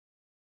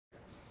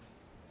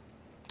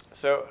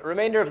So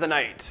remainder of the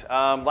night.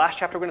 Last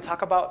chapter we're going to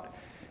talk about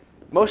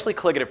mostly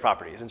colligative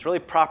properties. And it's really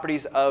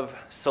properties of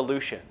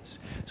solutions.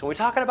 So when we're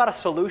talking about a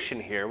solution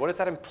here, what does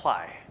that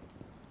imply?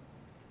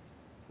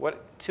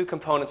 What two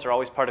components are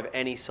always part of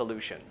any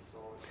solution?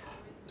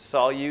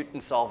 Solute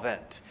and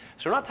solvent.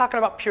 So we're not talking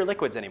about pure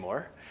liquids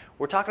anymore.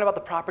 We're talking about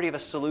the property of a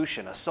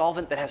solution, a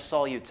solvent that has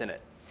solutes in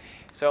it.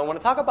 So when I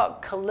talk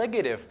about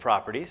colligative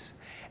properties,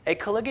 a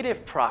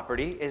colligative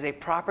property is a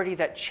property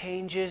that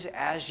changes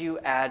as you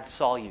add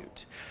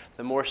solute.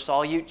 The more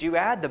solute you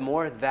add, the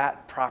more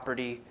that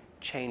property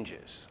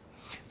changes.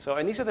 So,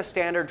 and these are the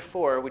standard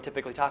four we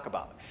typically talk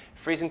about: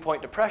 freezing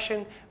point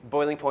depression,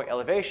 boiling point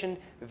elevation,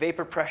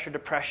 vapor pressure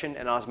depression,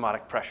 and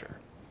osmotic pressure.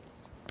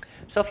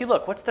 So if you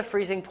look, what's the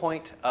freezing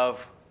point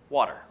of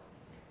water?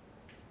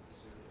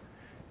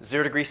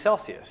 0 degrees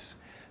Celsius.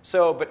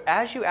 So, but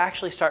as you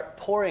actually start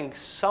pouring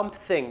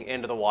something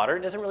into the water,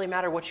 it doesn't really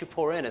matter what you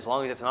pour in as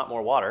long as it's not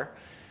more water,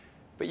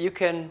 but you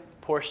can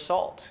pour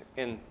salt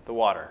in the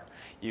water.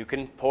 You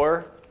can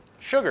pour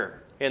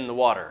sugar in the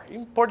water. You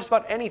can pour just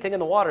about anything in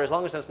the water as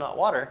long as it's not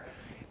water.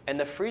 And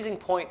the freezing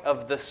point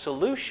of the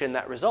solution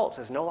that results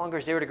is no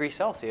longer 0 degrees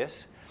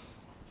Celsius.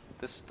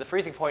 The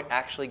freezing point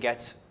actually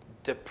gets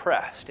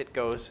depressed. It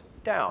goes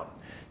down.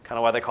 Kind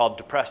of why they call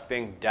depressed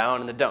being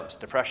down in the dumps.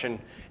 Depression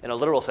in a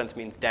literal sense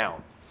means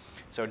down,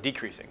 so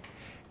decreasing.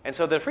 And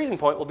so the freezing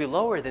point will be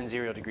lower than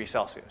 0 degrees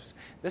Celsius.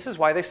 This is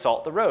why they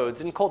salt the roads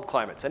in cold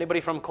climates.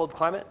 Anybody from cold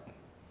climate?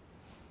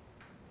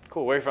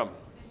 Cool, where are you from?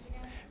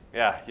 Michigan.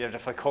 Yeah, you have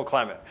definitely cold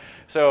climate.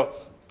 So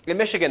in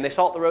Michigan, they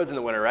salt the roads in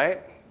the winter,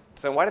 right?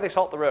 So why do they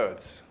salt the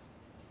roads?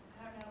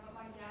 I don't know, but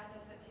my dad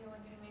does it too when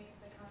he makes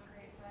the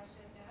concrete, so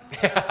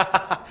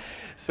I should know.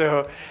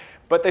 So,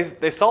 but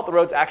they salt the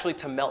roads actually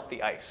to melt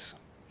the ice.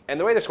 And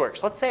the way this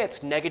works, let's say it's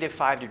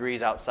 -5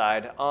 degrees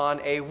outside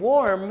on a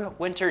warm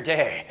winter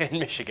day in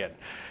Michigan.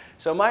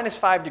 So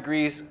 -5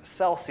 degrees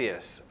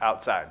Celsius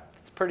outside.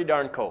 It's pretty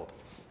darn cold.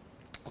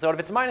 So if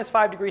it's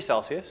 -5 degrees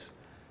Celsius,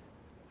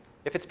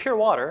 if it's pure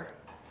water,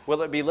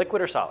 will it be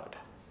liquid or solid?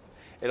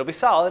 It'll be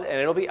solid, and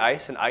it'll be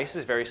ice, and ice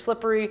is very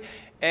slippery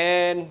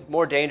and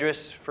more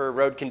dangerous for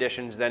road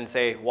conditions than,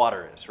 say,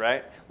 water is,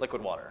 right?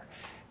 Liquid water.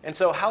 And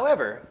so,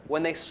 however,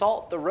 when they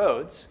salt the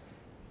roads,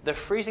 the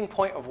freezing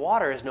point of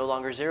water is no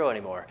longer 0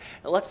 anymore.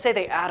 And let's say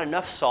they add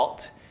enough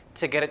salt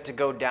to get it to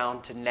go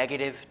down to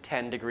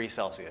 -10 degrees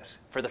Celsius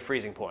for the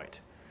freezing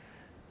point.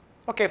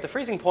 Okay, if the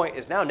freezing point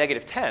is now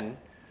 -10,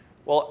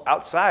 well,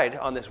 outside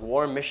on this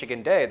warm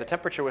Michigan day, the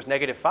temperature was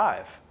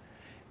 -5.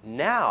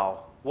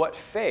 Now, what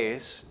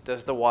phase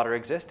does the water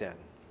exist in?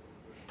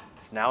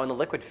 It's now in the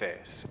liquid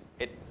phase.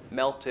 It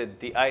melted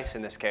the ice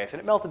in this case, and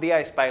it melted the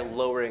ice by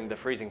lowering the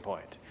freezing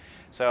point.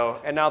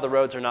 So, and now the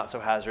roads are not so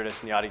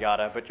hazardous and yada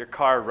yada, but your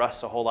car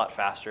rusts a whole lot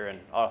faster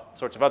and all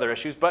sorts of other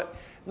issues, but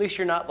at least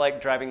you're not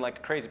like driving like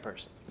a crazy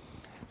person.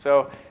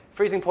 So,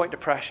 freezing point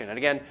depression. And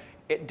again,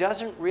 it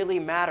doesn't really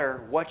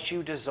matter what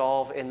you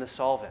dissolve in the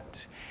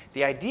solvent.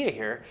 The idea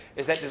here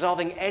is that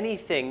dissolving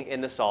anything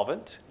in the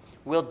solvent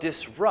will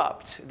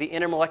disrupt the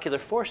intermolecular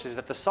forces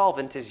that the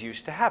solvent is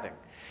used to having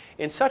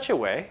in such a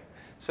way,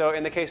 so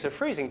in the case of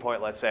freezing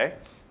point, let's say,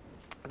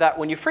 that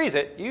when you freeze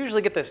it, you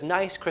usually get this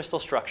nice crystal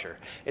structure.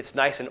 It's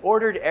nice and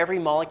ordered. Every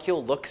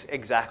molecule looks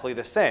exactly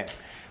the same.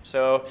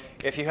 So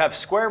if you have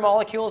square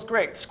molecules,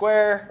 great.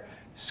 Square,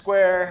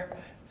 square,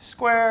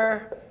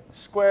 square,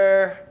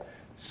 square,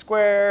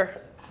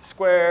 square,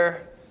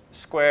 square,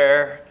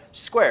 square,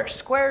 square.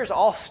 Squares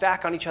all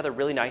stack on each other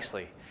really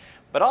nicely.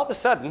 But all of a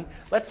sudden,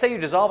 let's say you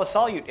dissolve a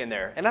solute in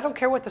there. And I don't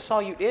care what the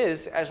solute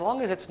is, as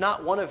long as it's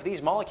not one of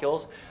these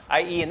molecules,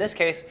 i.e. in this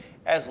case,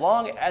 as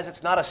long as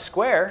it's not a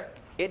square,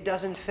 it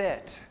doesn't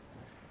fit.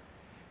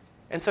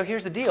 And so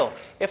here's the deal.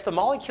 If the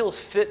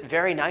molecules fit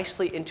very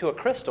nicely into a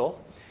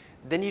crystal,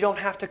 then you don't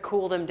have to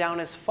cool them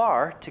down as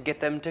far to get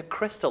them to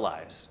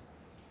crystallize.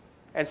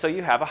 And so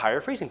you have a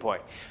higher freezing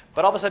point.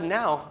 But all of a sudden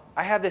now,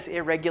 I have this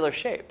irregular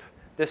shape,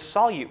 this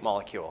solute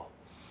molecule.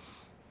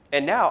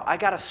 And now I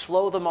got to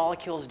slow the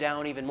molecules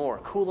down even more,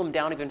 cool them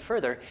down even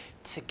further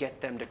to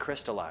get them to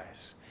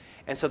crystallize.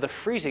 And so the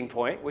freezing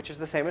point, which is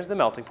the same as the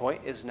melting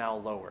point, is now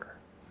lower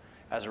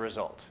as a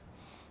result.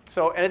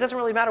 So, and it doesn't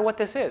really matter what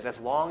this is,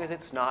 as long as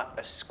it's not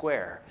a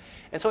square.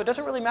 And so it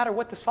doesn't really matter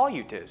what the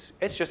solute is.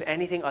 It's just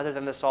anything other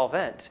than the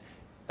solvent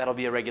that'll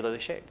be irregularly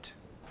shaped.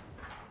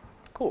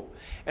 Cool.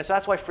 And so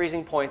that's why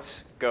freezing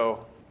points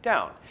go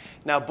down.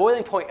 Now,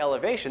 boiling point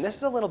elevation, this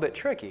is a little bit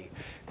tricky,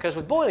 because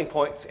with boiling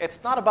points,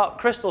 it's not about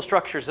crystal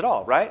structures at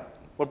all, right?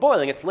 We're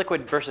boiling, it's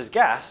liquid versus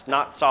gas,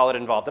 not solid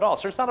involved at all,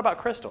 so it's not about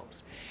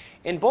crystals.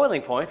 In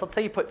boiling points, let's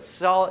say you put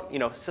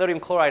sodium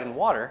chloride in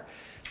water.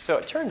 So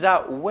it turns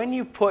out when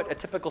you put a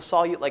typical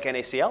solute like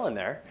NaCl in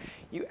there,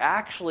 you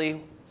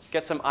actually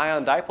get some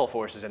ion dipole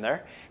forces in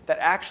there that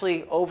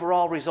actually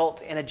overall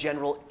result in a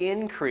general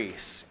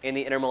increase in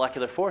the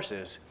intermolecular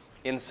forces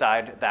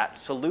inside that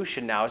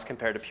solution now as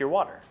compared to pure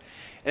water.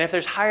 And if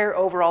there's higher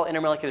overall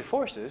intermolecular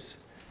forces,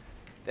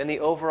 then the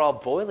overall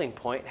boiling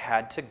point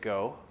had to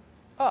go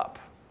up.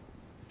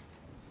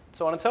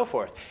 So on and so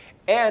forth.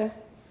 And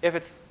if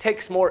it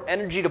takes more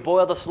energy to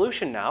boil the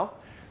solution now,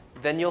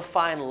 then you'll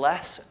find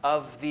less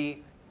of the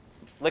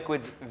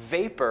liquid's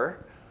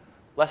vapor,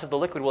 less of the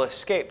liquid will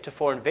escape to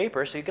form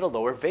vapor, so you get a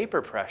lower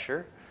vapor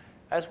pressure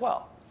as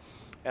well.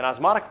 And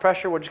osmotic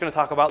pressure, we're just going to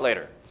talk about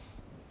later.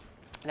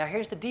 Now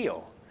here's the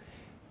deal.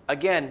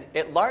 Again,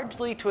 it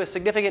largely, to a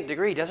significant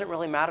degree, doesn't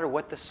really matter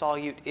what the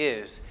solute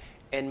is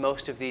in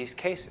most of these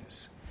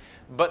cases.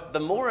 But the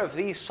more of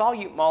these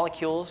solute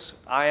molecules,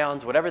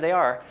 ions, whatever they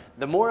are,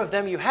 the more of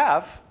them you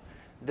have,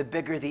 the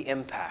bigger the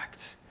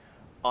impact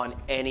on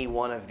any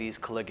one of these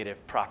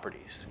colligative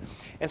properties.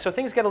 And so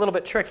things get a little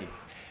bit tricky.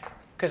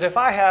 Because if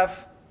I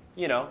have,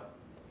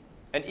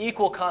 an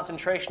equal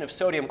concentration of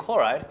sodium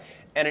chloride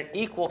and an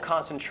equal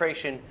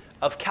concentration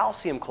of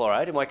calcium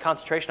chloride, and by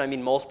concentration I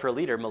mean moles per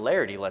liter,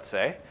 molarity, let's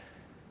say,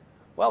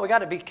 well, we got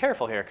to be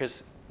careful here,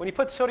 because when you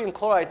put sodium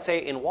chloride,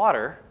 say, in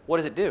water, what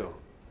does it do?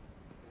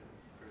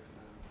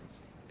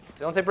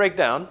 Don't say break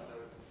down.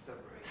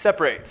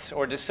 Separates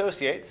or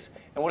dissociates.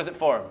 And what does it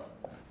form?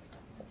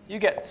 You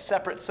get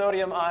separate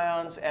sodium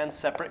ions and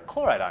separate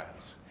chloride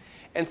ions.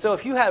 And so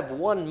if you have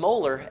 1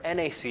 molar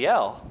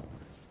NaCl,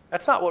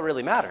 that's not what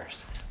really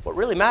matters. What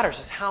really matters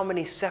is how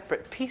many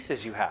separate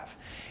pieces you have.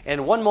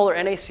 In 1 molar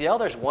NaCl,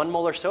 there's 1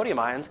 molar sodium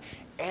ions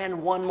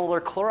and 1 molar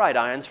chloride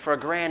ions for a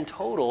grand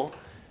total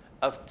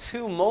of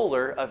 2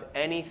 molar of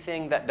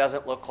anything that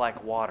doesn't look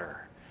like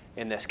water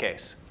in this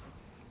case.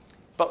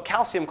 But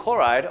calcium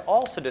chloride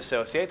also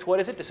dissociates. What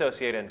does it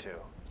dissociate into?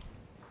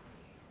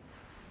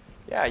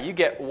 Yeah, you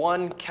get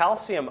 1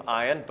 calcium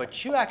ion,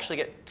 but you actually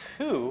get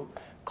 2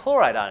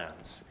 chloride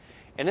ions.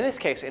 And in this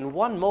case, in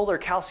 1 molar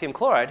calcium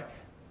chloride,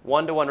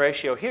 1-to-1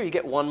 ratio here, you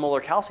get 1 molar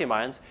calcium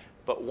ions,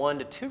 but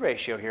 1-to-2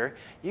 ratio here,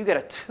 you get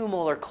a 2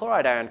 molar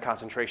chloride ion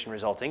concentration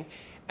resulting,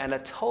 and a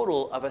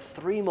total of a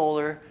 3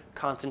 molar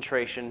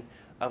concentration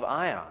of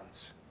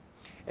ions.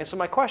 And so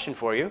my question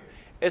for you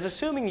is,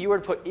 assuming you were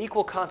to put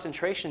equal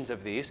concentrations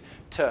of these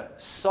to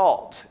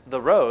salt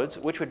the roads,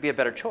 which would be a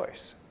better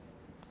choice?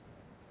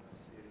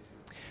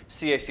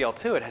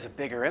 CaCl2. It has a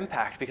bigger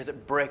impact because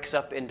it breaks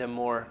up into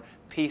more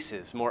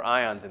pieces, more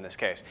ions in this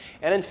case.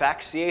 And in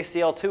fact,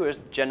 CaCl2 is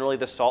generally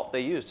the salt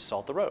they use to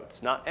salt the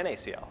roads, not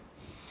NaCl.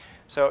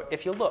 So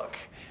if you look,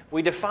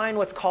 we define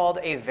what's called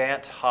a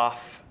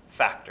Hoff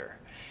factor.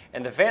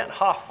 And the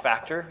Hoff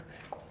factor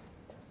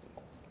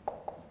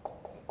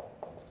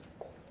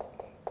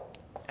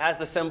has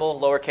the symbol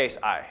lowercase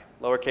I.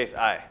 Lowercase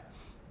I. I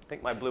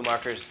think my blue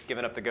marker's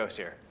giving up the ghost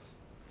here.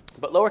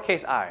 But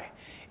lowercase I,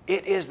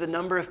 it is the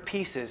number of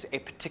pieces a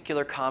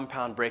particular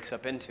compound breaks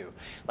up into.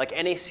 Like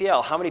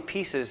NaCl, how many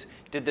pieces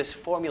did this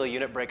formula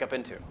unit break up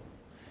into?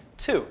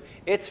 2.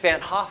 Its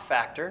Hoff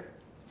factor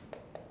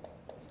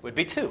would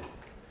be 2.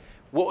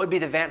 What would be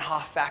the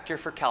Hoff factor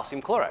for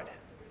calcium chloride?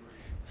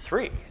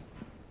 3.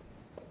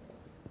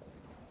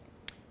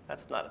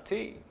 That's not a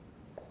T.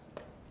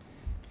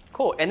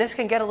 Cool, and this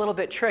can get a little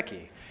bit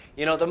tricky.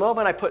 The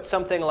moment I put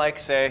something like,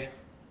 say,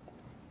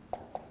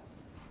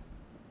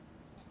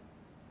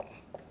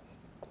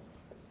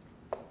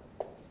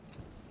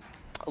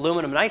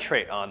 aluminum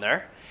nitrate on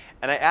there,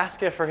 and I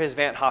ask you for his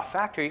Hoff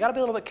factor, you got to be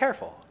a little bit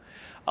careful.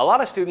 A lot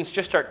of students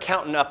just start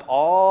counting up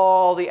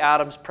all the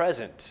atoms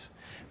present.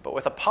 But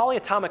with a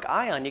polyatomic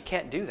ion, you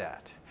can't do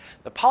that.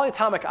 The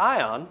polyatomic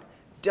ion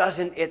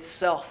doesn't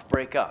itself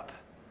break up.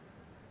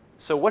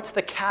 So what's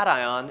the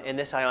cation in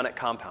this ionic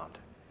compound?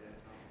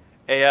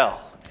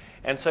 Al.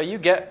 And so you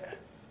get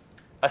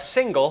a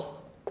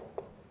single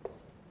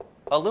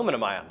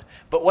aluminum ion.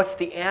 But what's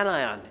the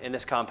anion in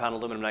this compound,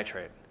 aluminum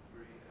nitrate?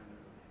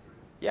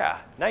 Yeah,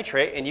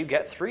 nitrate, and you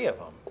get 3 of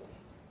them.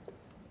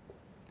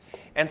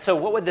 And so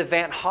what would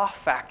the Hoff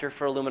factor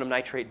for aluminum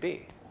nitrate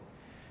be?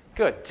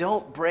 Good,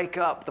 don't break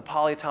up the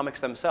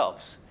polyatomics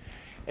themselves.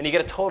 And you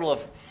get a total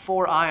of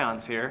 4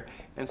 ions here.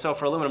 And so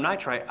for aluminum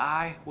nitrate,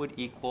 I would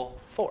equal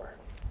 4.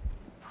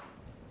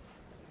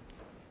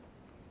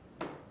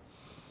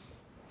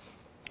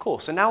 Cool,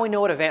 so now we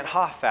know what a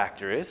Hoff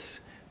factor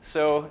is.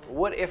 So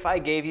what if I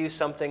gave you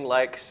something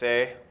like,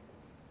 say,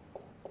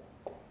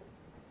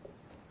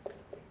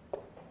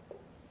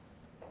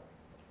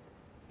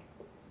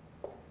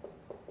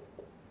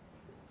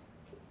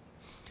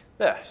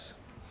 this.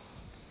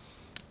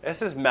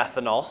 This is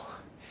methanol.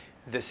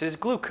 This is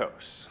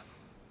glucose.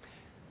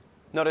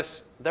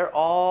 Notice they're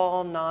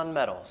all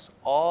nonmetals,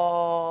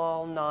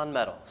 all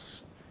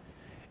nonmetals.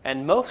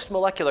 And most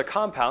molecular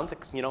compounds,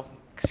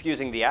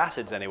 excusing the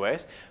acids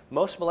anyways,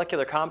 most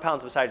molecular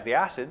compounds besides the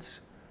acids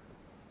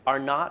are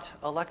not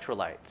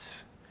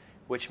electrolytes,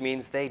 which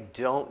means they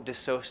don't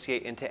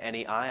dissociate into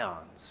any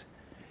ions.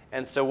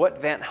 And so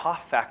what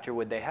Hoff factor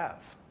would they have?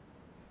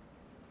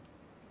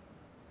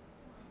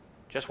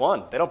 Just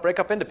 1. They don't break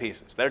up into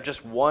pieces. They're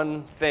just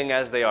one thing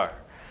as they are.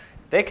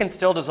 They can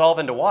still dissolve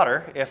into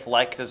water if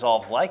like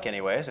dissolves like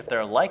anyways. If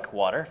they're like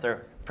water, if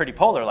they're pretty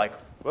polar like,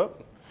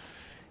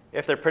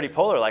 if they're pretty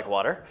polar like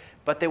water,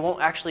 but they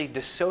won't actually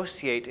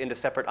dissociate into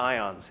separate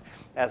ions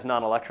as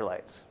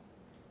non-electrolytes.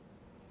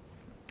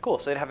 Cool,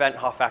 so they'd have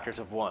Hoff factors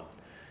of 1.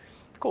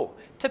 Cool.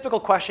 Typical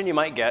question you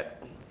might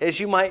get is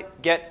you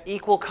might get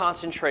equal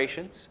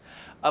concentrations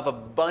of a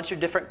bunch of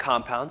different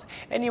compounds,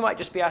 and you might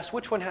just be asked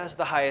which one has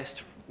the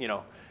highest,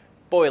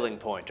 boiling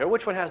point, or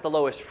which one has the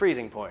lowest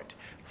freezing point,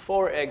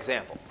 for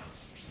example.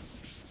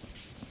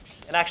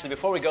 And actually,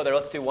 before we go there,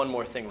 let's do one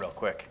more thing real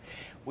quick.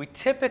 We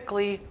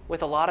typically,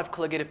 with a lot of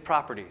colligative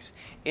properties,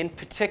 in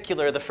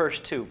particular the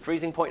first two,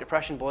 freezing point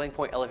depression, boiling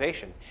point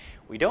elevation,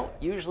 we don't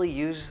usually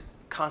use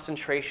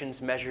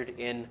concentrations measured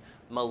in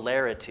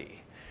molarity.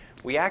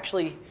 We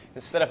actually,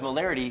 instead of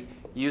molarity,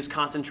 use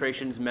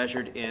concentrations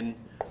measured in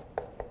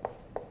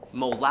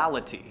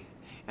molality.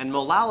 And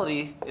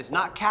molality is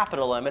not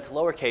capital M, it's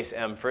lowercase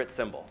m for its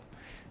symbol.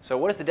 So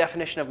what is the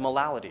definition of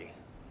molality?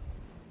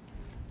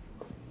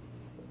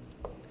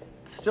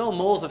 It's still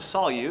moles of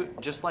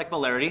solute, just like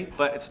molarity,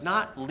 but it's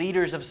not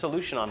liters of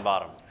solution on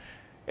bottom.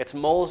 It's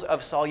moles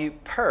of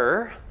solute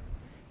per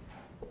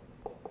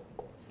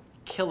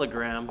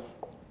kilogram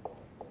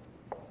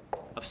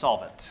of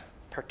solvent,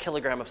 per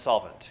kilogram of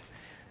solvent.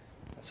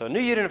 So a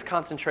new unit of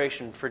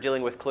concentration for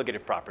dealing with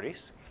colligative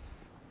properties.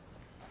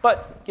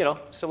 But,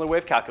 similar way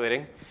of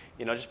calculating,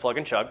 just plug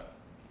and chug.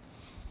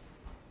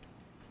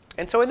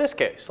 And so in this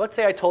case, let's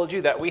say I told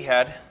you that we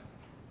had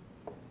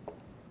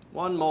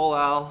 1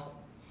 molal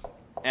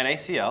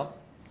NaCl.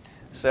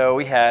 So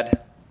we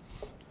had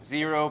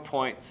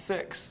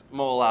 0.6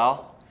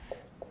 molal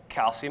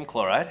calcium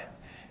chloride,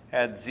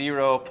 had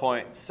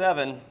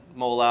 0.7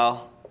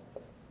 molal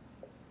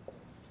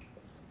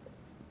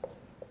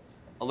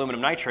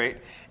aluminum nitrate,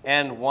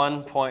 and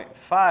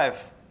 1.5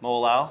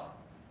 molal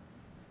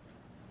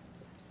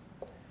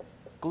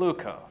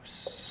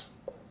glucose.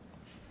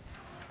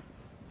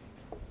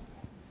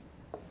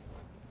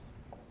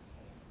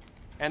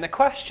 And the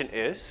question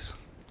is,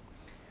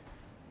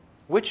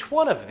 which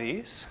one of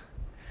these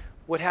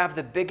would have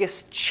the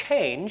biggest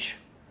change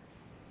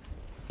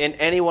in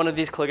any one of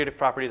these colligative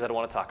properties that I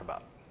want to talk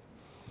about?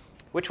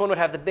 Which one would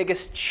have the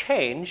biggest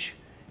change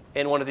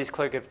in one of these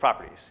colligative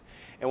properties?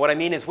 And what I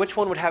mean is, which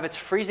one would have its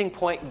freezing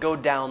point go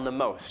down the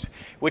most?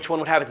 Which one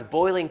would have its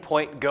boiling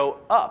point go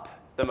up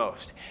the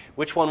most?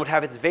 Which one would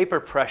have its vapor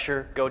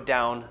pressure go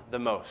down the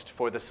most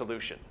for the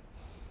solution?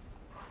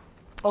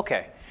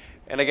 Okay,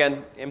 and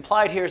again,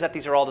 implied here is that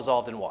these are all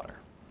dissolved in water.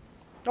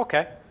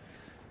 Okay.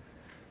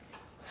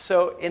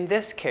 So in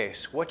this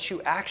case, what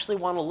you actually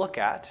want to look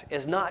at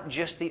is not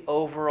just the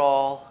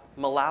overall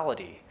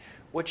molality.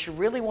 What you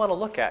really want to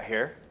look at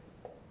here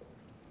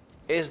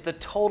is the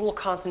total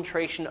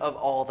concentration of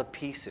all the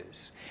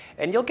pieces.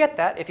 And you'll get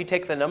that if you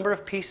take the number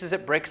of pieces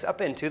it breaks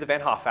up into, the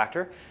Van Hoff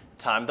factor,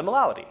 times the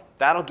molality.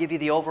 That'll give you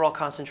the overall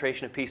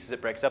concentration of pieces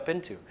it breaks up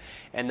into.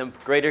 And the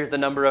greater the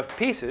number of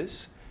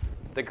pieces,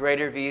 the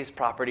greater these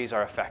properties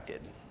are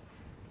affected.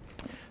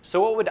 So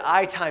what would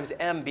I times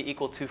m be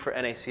equal to for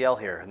NaCl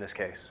here in this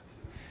case?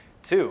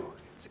 2.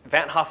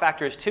 Van Hoff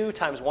factor is 2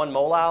 times 1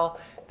 molal.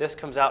 This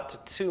comes out to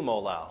 2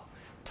 molal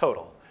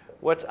total.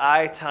 What's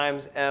I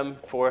times m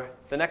for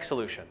the next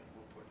solution?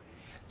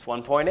 It's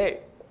 1.8.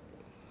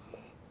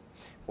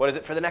 What is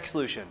it for the next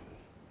solution?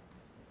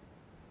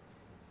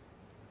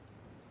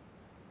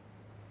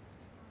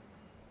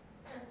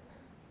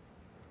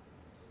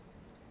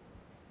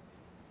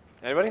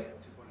 Anybody?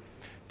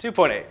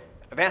 2.8.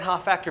 A Van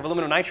Hoff factor of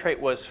aluminum nitrate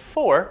was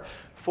 4.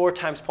 4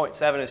 times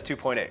 0.7 is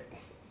 2.8.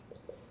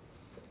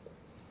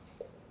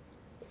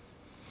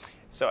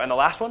 So, and the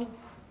last one?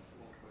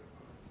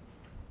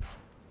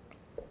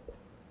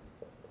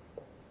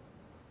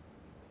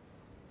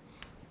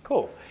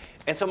 Cool.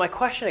 And so my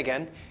question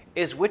again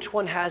is, which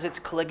one has its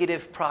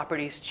colligative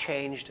properties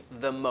changed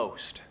the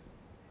most?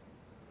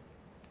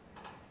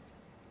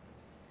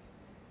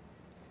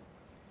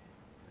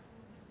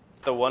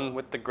 The one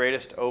with the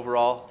greatest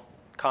overall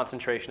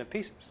concentration of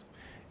pieces.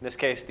 In this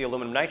case, the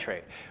aluminum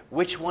nitrate.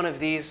 Which one of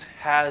these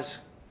has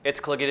its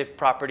colligative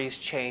properties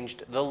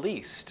changed the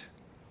least?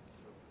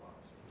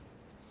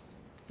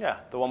 Yeah,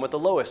 the one with the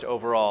lowest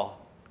overall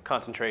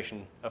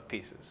concentration of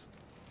pieces.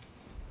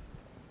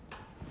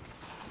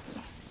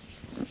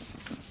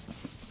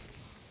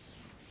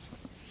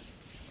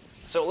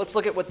 So let's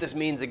look at what this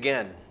means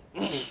again.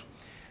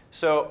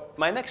 So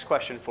my next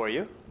question for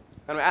you,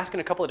 I'm asking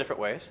a couple of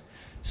different ways.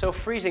 So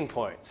freezing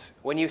points.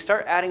 When you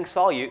start adding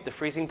solute, the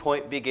freezing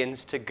point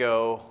begins to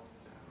go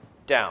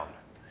down.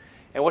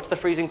 And what's the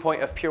freezing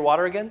point of pure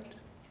water again?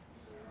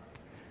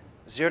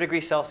 0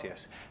 degrees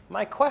Celsius.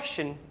 My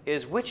question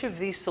is, which of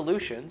these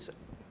solutions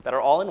that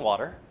are all in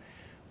water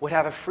would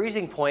have a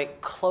freezing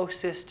point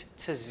closest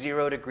to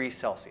 0 degrees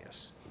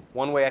Celsius?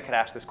 One way I could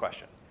ask this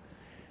question.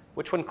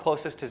 Which one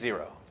closest to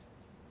 0?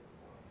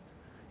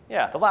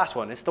 Yeah, the last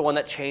one. It's the one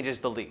that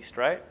changes the least,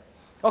 right?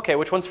 Okay,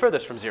 which one's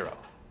furthest from 0?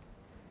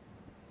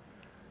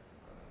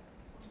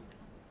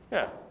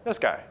 Yeah, this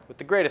guy with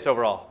the greatest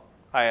overall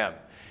IM.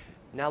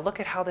 Now look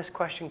at how this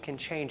question can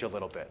change a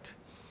little bit.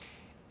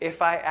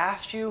 If I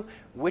asked you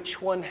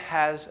which one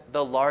has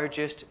the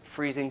largest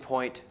freezing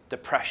point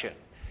depression,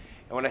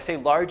 and when I say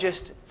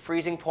largest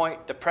freezing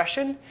point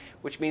depression,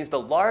 which means the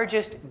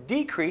largest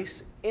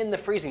decrease in the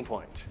freezing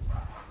point.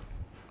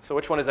 So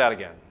which one is that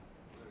again?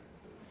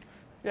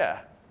 Yeah,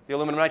 The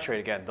aluminum nitrate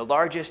again, the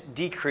largest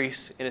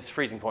decrease in its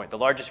freezing point, the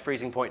largest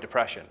freezing point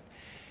depression.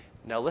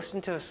 Now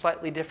listen to a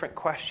slightly different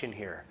question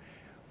here.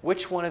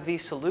 Which one of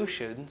these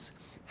solutions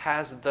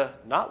has the,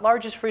 not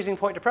largest freezing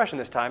point depression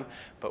this time,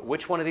 but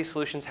which one of these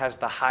solutions has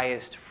the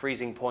highest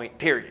freezing point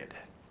period?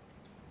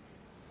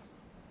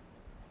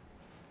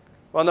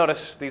 Well,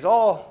 notice these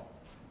all,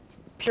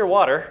 pure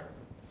water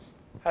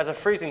has a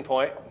freezing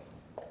point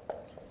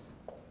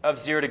of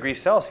 0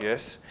 degrees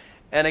Celsius.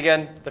 And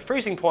again, the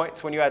freezing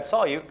points when you add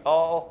solute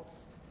all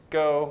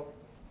go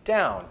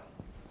down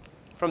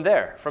from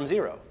there, from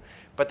 0.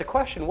 But the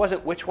question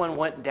wasn't which one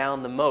went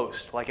down the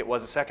most like it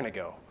was a second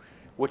ago.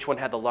 Which one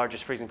had the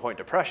largest freezing point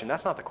depression?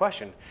 That's not the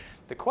question.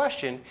 The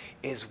question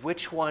is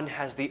which one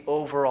has the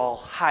overall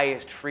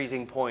highest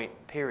freezing point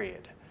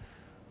period?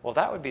 Well,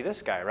 that would be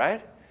this guy,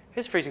 right?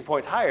 His freezing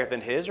point's higher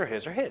than his or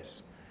his or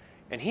his.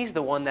 And he's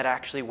the one that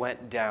actually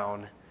went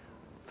down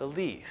the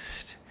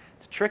least.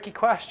 It's a tricky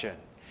question.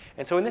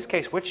 And so in this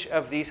case, which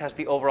of these has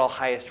the overall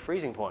highest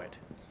freezing point?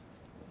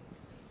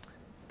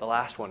 The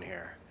last one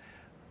here.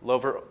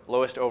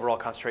 Lowest overall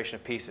concentration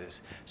of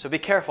pieces. So be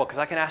careful, because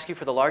I can ask you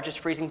for the largest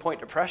freezing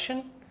point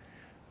depression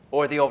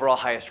or the overall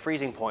highest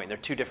freezing point. They're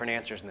two different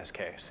answers in this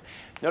case.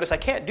 Notice I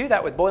can't do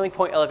that with boiling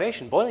point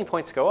elevation. Boiling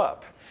points go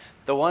up.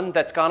 The one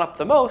that's gone up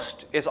the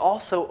most is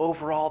also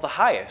overall the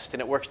highest,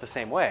 and it works the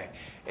same way.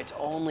 It's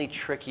only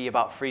tricky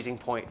about freezing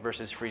point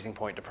versus freezing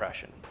point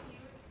depression.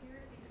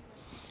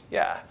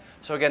 Yeah.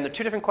 So again, there are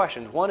two different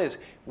questions. One is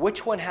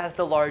which one has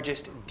the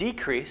largest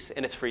decrease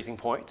in its freezing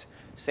point?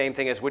 Same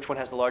thing as which one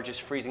has the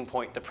largest freezing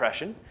point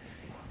depression.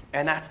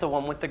 And that's the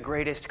one with the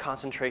greatest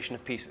concentration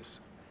of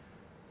pieces.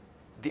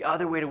 The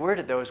other way to word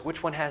it, though, is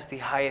which one has the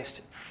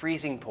highest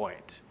freezing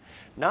point?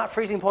 Not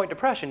freezing point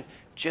depression,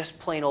 just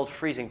plain old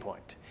freezing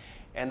point.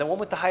 And the one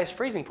with the highest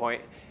freezing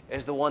point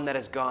is the one that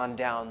has gone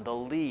down the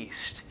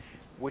least,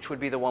 which would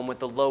be the one with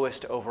the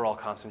lowest overall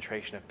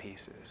concentration of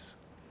pieces.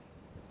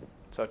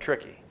 So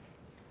tricky.